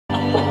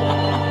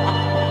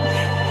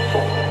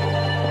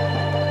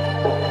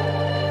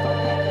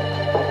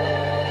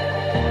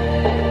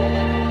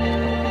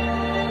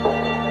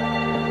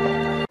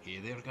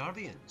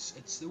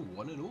it's the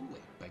one and only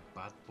big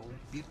bad bald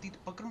bearded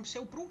bugger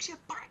himself, Brooks, here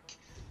back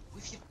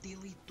with your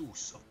daily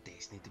dose of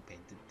Destiny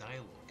dependent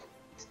dialogue. In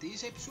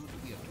today's episode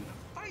we are doing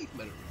a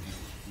 5-minute review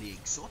of the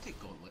exotic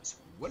gauntlets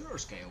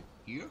Winter's Guile,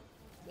 here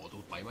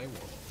modelled by my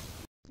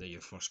Warlock. Now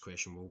your first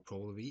question will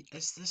probably be,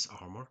 is this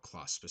armour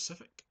class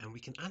specific? And we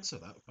can answer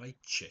that by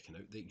checking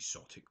out the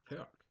exotic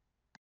perk.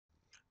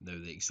 Now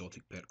the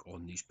exotic perk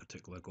on these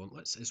particular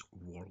gauntlets is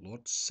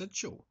Warlord's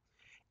Sigil.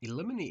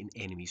 Eliminating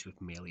enemies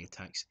with melee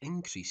attacks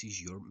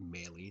increases your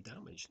melee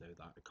damage. Now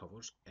that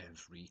covers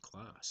every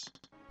class.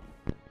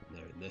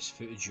 Now in this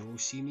footage you will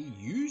see me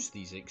use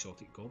these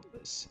exotic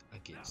gauntlets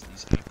against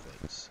these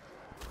acolytes.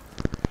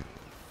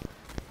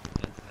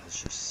 And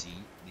as you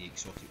see, the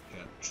exotic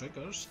perk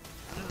triggers,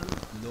 and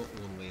not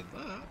only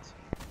that,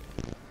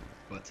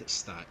 but it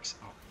stacks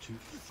up to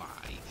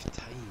 5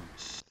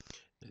 times.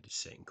 Now the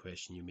second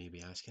question you may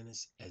be asking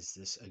is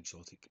this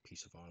exotic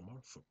piece of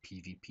armour for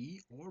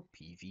PvP or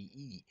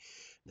PvE?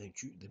 Now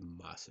due to the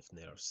massive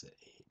nerfs that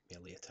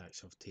melee attacks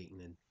have taken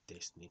in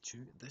Destiny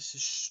 2, this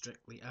is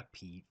strictly a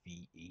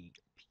PvE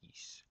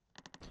piece.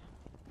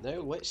 Now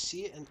let's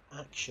see it in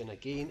action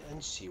again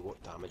and see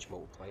what damage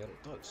multiplier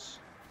it does.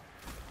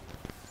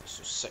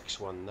 So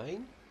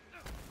 619,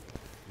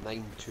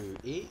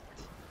 928,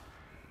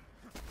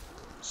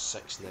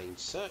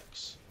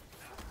 696,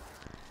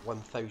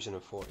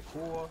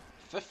 1044,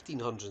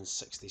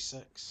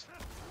 1566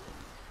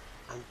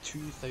 and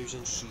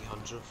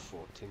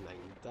 2349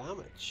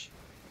 damage.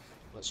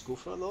 Let's go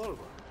for another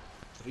one.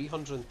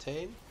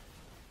 310,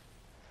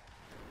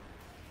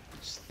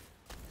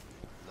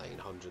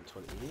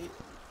 928,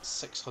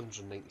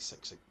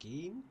 696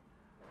 again,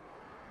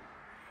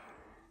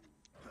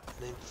 and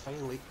then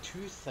finally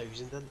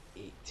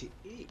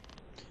 2088.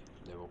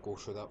 Now we'll go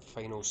through that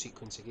final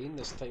sequence again,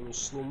 this time in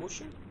slow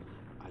motion.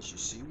 As you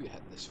see, we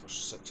hit this for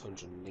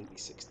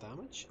 696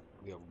 damage.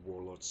 We have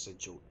Warlord's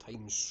Sigil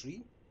times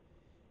 3.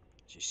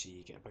 As you see,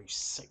 you get about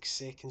 6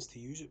 seconds to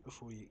use it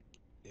before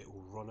it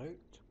will run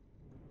out.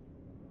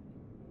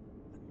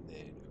 And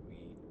then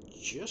we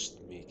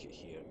just make it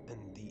here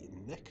in the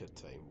nick of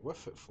time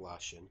with it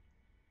flashing.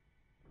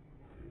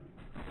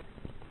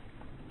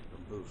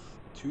 And both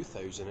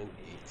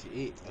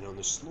 2088. And on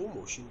the slow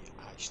motion, you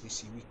actually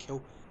see we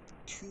kill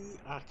 2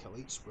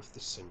 acolytes with the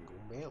single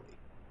melee.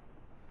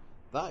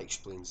 That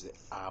explains the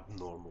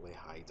abnormally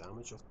high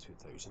damage of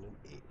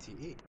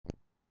 2088.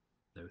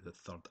 Now the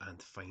third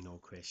and final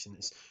question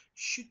is,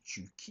 should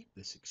you keep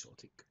this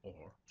exotic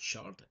or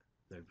shard it?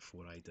 Now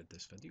before I did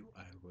this video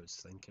I was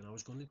thinking I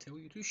was going to tell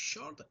you to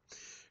shard it,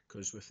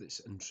 because with its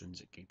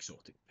intrinsic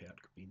exotic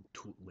perk being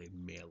totally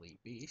melee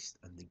based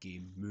and the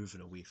game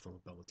moving away from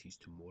abilities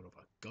to more of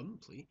a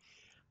gunplay,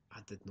 I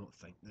did not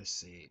think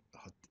this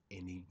had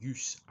any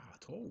use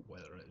at all,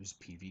 whether it was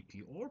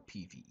PvP or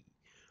PvE.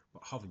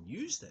 But having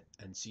used it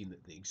and seen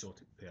that the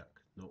exotic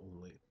perk not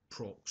only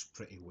procs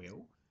pretty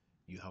well,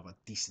 you have a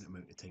decent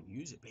amount of time to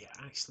use it, but it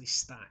actually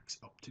stacks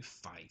up to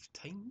 5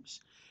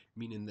 times,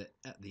 meaning that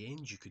at the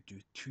end you could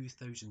do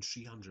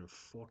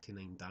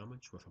 2349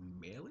 damage with a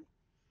melee.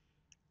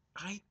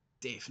 I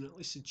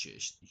definitely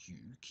suggest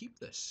you keep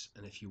this,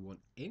 and if you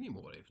want any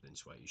more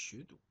evidence why you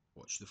should,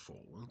 watch the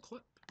following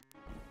clip.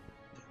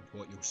 Now,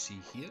 what you'll see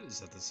here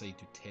is I decided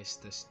to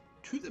test this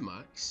to the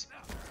max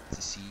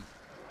to see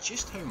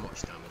just how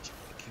much damage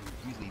it can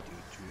really do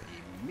to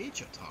a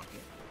major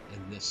target,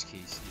 in this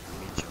case a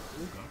major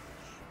ogre,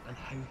 and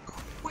how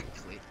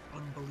quickly,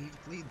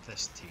 unbelievably,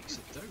 this takes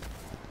it down.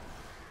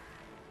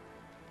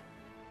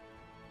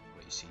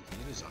 What you see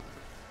here is I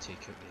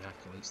take out the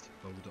acolytes to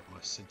build up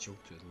my sigil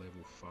to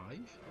level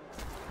 5.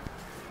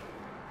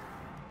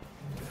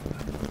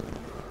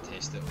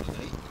 Test it on the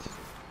night,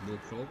 no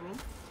problem.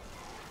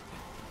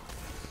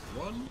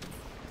 1,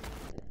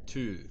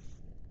 2.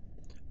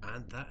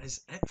 And that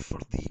is it for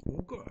the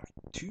ogre.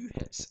 2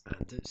 hits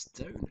and it's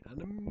down. An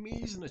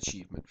amazing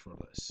achievement for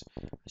this.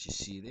 As you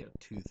see there,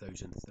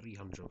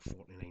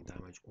 2349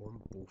 damage on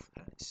both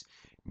hits,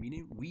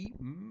 meaning we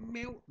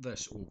melt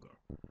this ogre.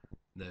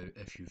 Now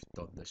if you've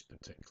done this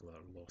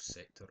particular lost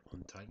sector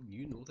on time,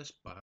 you know this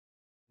bad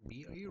can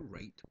be a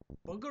right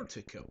bugger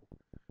to kill.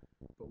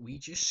 But we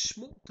just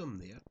smoked them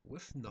there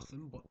with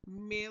nothing but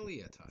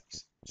melee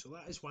attacks. So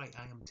that is why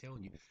I am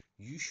telling you,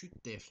 you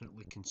should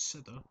definitely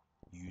consider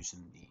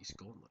using these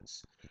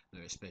gauntlets.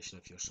 Now especially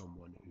if you're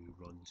someone who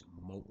runs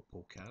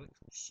multiple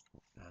characters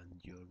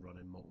and you're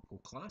running multiple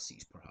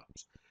classes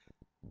perhaps.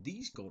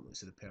 These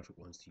gauntlets are the perfect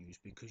ones to use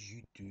because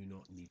you do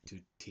not need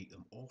to take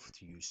them off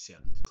to use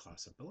certain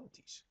class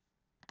abilities.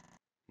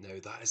 Now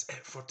that is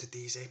it for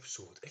today's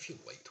episode. If you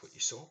liked what you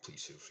saw,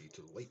 please feel free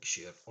to like,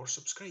 share or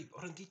subscribe,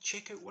 or indeed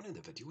check out one of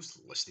the videos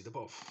listed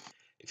above.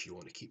 If you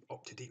want to keep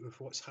up to date with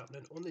what's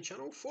happening on the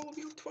channel, follow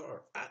me on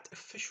Twitter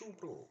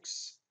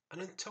 @officialbrogues.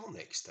 And until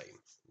next time,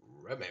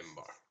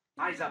 remember...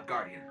 Eyes up,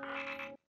 Guardian.